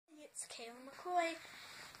Kayla McCoy,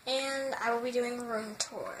 and I will be doing room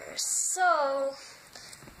tours. So,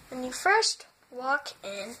 when you first walk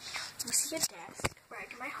in, you see a desk where I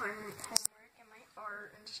do my homework and my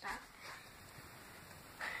art and stuff.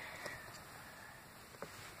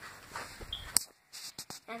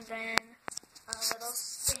 And then a little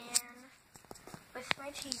stand with my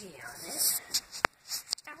TV on it.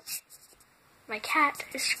 Ouch. My cat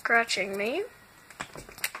is scratching me.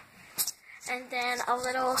 And then a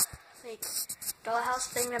little, dollhouse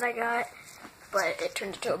thing that I got, but it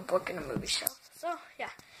turned into a book and a movie shelf. So, yeah.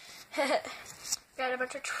 Got a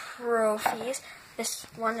bunch of trophies. This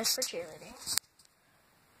one is for cheerleading.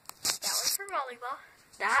 That one's for volleyball.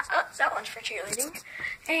 That one's for cheerleading.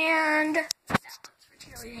 And that one's for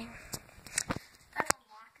cheerleading. That's a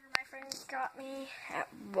locker my friend got me at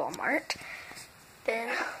Walmart.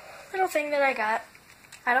 Then, little thing that I got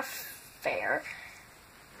at a fair.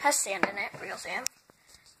 Has sand in it, real sand.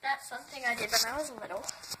 That's something I did when I was little.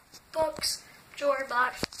 Books, jewelry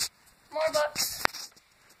box, more books,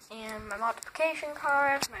 and my multiplication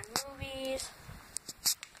cards, my movies,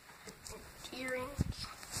 earrings.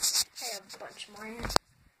 I have a bunch more in it.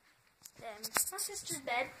 Then my sister's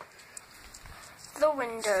bed, the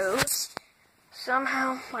windows.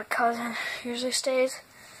 Somehow my cousin usually stays,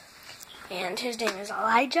 and his name is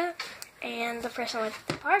Elijah, and the person with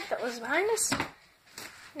the park that was behind us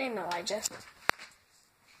named Elijah.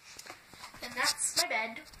 And that's my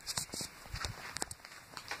bed.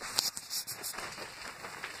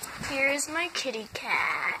 Here's my kitty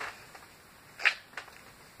cat.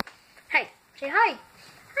 Hey, say hi.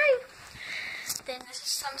 Hi. Then this is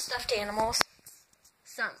some stuffed animals.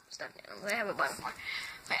 Some stuffed animals. I have a bunch more.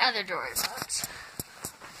 My other jewelry box.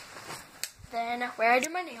 Then where I do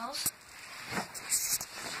my nails.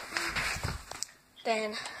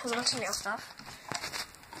 Then there's a bunch of nail stuff.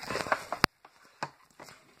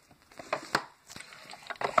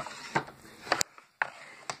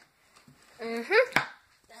 Then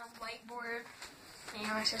a whiteboard me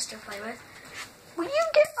and my sister play with. Will you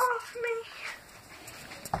get off me?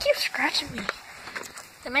 Keep scratching me.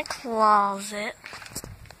 Then my closet.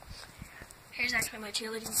 Here's actually my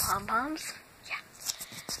cheerleading pom-poms. Yeah.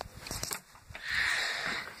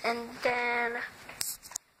 And then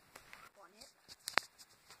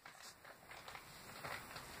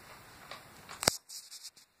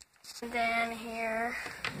here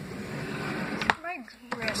my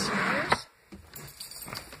dressers.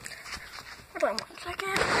 Hold on 1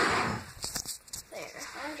 second. There,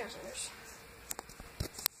 my dressers.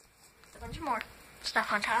 A bunch more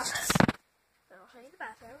stuff on top. Then I'll show you the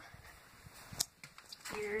bathroom.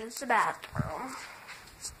 Here's the bathroom.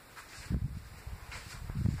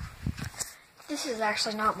 This is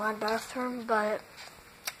actually not my bathroom, but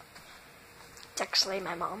it's actually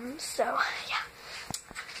my mom's, so yeah.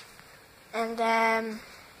 And then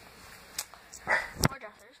more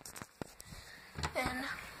dressers. And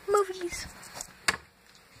movies.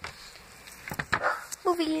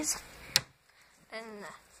 Then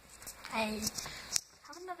I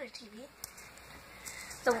have another TV.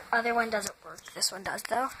 The other one doesn't work. This one does,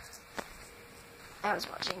 though. I was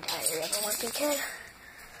watching Diary of a Wimpy Kid.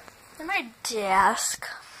 And my desk.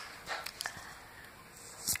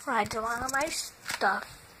 Where I do a lot of my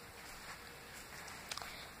stuff.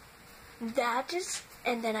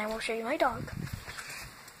 And then I will show you my dog.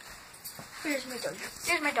 Here's my doggy.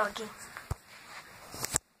 Here's my doggy.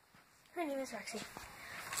 Her name is Rexy.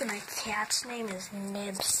 So my cat's name is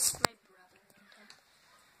Nibs. My brother named him.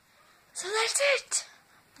 So that's it.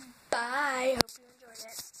 Bye. Hope you enjoyed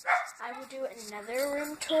it. I will do another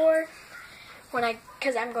room tour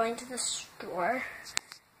because I'm going to the store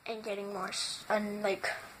and getting more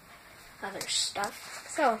other stuff.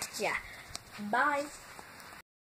 So yeah. Bye.